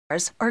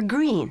are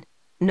green.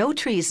 No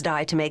trees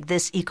die to make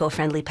this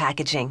eco-friendly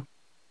packaging.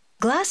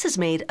 Glass is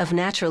made of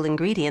natural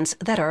ingredients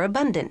that are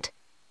abundant.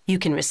 You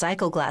can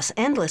recycle glass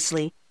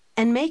endlessly,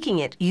 and making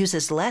it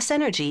uses less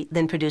energy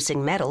than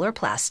producing metal or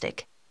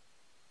plastic.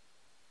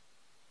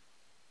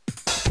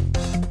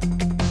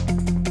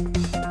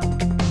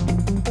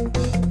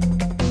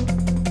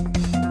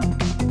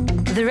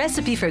 The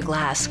recipe for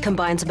glass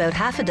combines about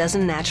half a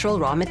dozen natural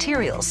raw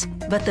materials,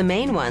 but the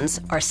main ones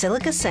are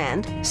silica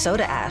sand,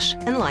 soda ash,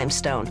 and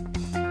limestone.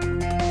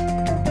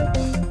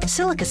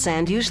 Silica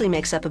sand usually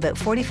makes up about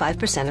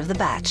 45% of the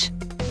batch.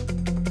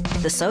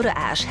 The soda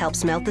ash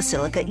helps melt the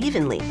silica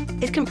evenly.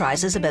 It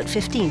comprises about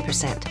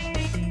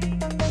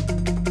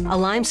 15%. A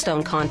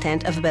limestone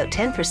content of about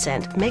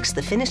 10% makes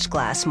the finished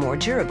glass more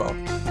durable.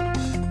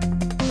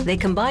 They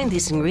combine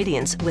these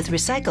ingredients with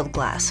recycled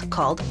glass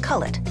called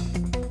cullet.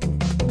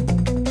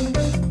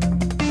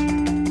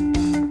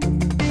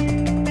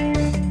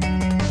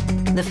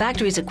 The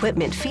factory's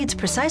equipment feeds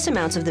precise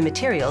amounts of the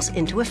materials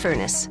into a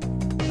furnace.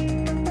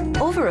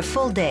 Over a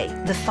full day,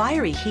 the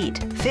fiery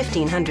heat,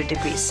 1500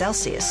 degrees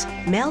Celsius,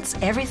 melts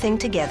everything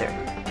together,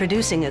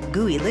 producing a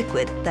gooey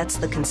liquid that's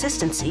the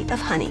consistency of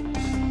honey.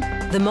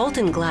 The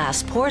molten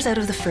glass pours out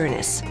of the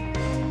furnace.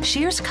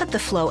 Shears cut the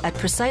flow at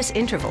precise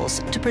intervals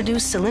to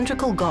produce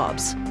cylindrical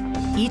gobs.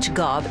 Each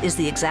gob is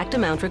the exact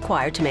amount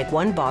required to make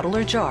one bottle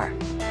or jar.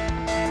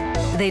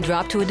 They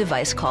drop to a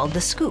device called the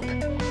scoop.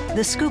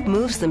 The scoop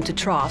moves them to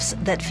troughs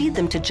that feed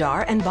them to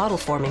jar and bottle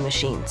forming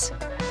machines.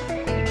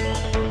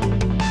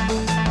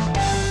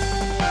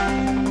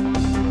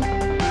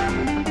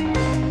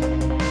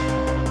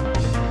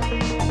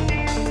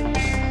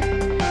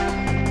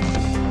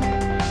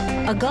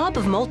 A gob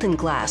of molten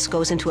glass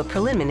goes into a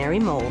preliminary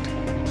mold.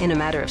 In a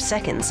matter of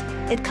seconds,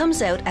 it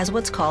comes out as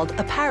what's called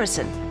a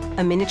parison,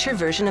 a miniature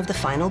version of the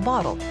final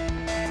bottle.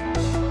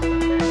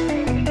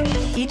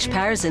 Each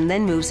parison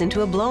then moves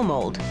into a blow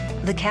mold,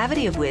 the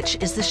cavity of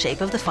which is the shape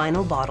of the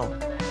final bottle.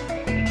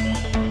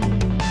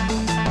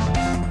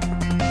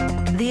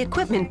 The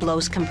equipment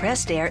blows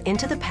compressed air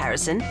into the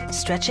parison,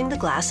 stretching the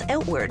glass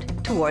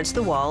outward towards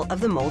the wall of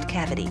the mold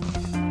cavity.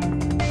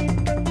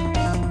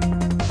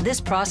 This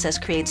process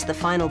creates the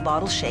final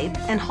bottle shape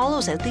and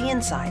hollows out the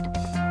inside.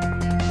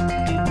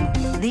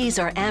 These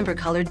are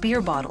amber-colored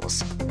beer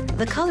bottles.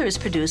 The color is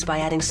produced by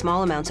adding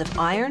small amounts of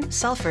iron,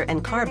 sulfur,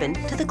 and carbon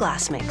to the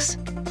glass mix.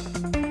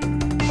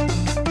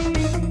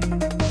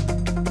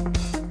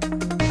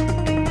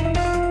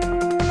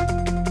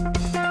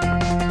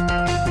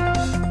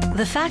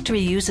 The factory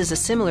uses a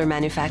similar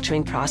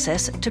manufacturing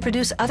process to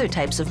produce other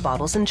types of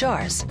bottles and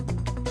jars.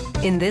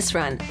 In this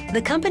run,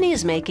 the company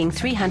is making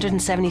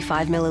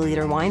 375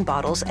 milliliter wine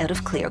bottles out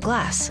of clear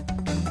glass.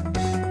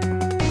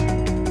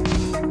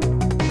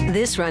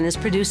 This run is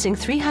producing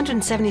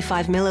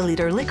 375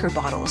 milliliter liquor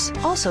bottles,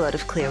 also out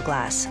of clear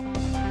glass.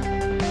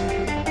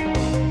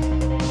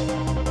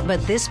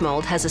 But this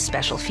mold has a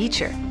special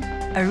feature,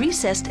 a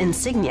recessed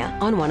insignia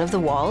on one of the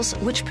walls,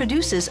 which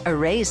produces a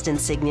raised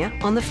insignia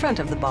on the front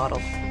of the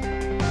bottle.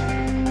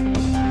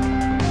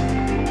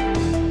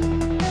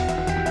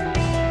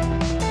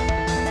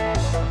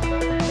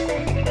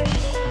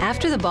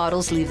 After the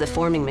bottles leave the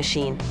forming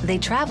machine, they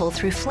travel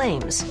through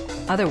flames.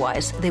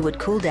 Otherwise, they would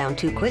cool down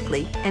too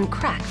quickly and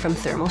crack from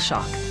thermal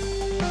shock.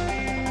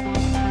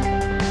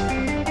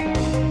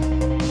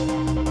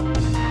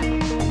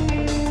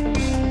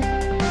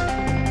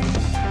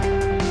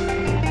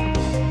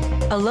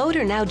 A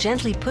loader now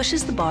gently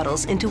pushes the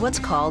bottles into what's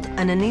called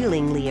an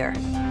annealing leer.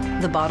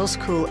 The bottles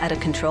cool at a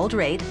controlled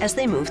rate as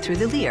they move through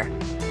the leer.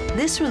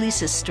 This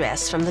releases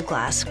stress from the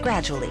glass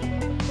gradually.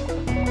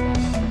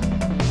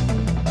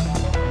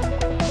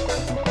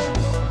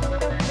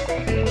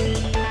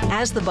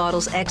 As the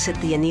bottles exit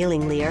the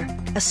annealing leer,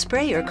 a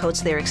sprayer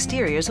coats their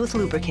exteriors with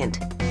lubricant.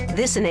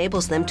 This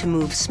enables them to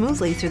move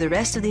smoothly through the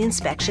rest of the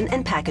inspection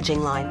and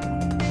packaging line.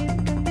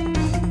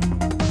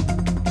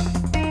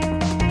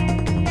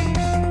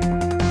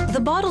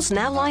 The bottles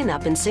now line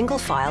up in single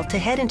file to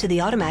head into the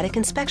automatic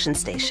inspection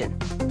station.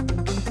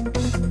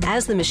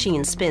 As the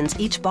machine spins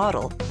each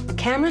bottle,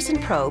 cameras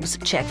and probes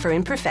check for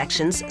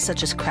imperfections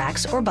such as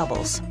cracks or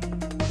bubbles.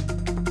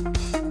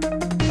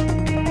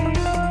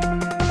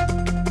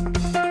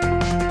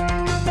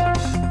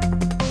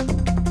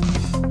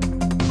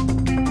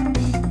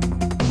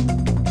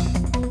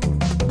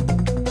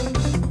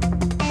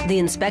 The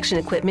inspection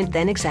equipment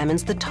then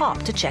examines the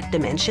top to check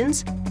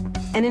dimensions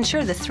and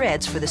ensure the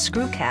threads for the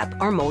screw cap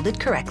are molded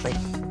correctly.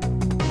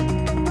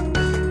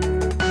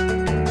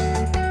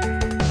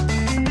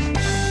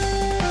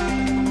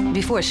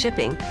 Before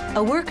shipping,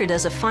 a worker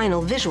does a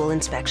final visual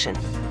inspection.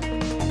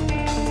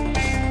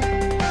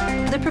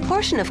 The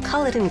proportion of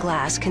cullet in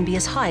glass can be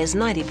as high as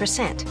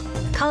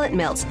 90%. Cullet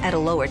melts at a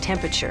lower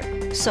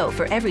temperature, so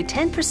for every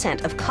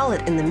 10% of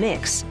cullet in the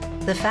mix,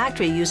 the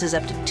factory uses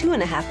up to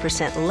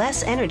 2.5%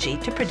 less energy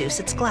to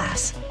produce its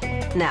glass.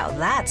 Now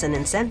that's an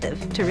incentive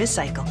to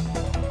recycle.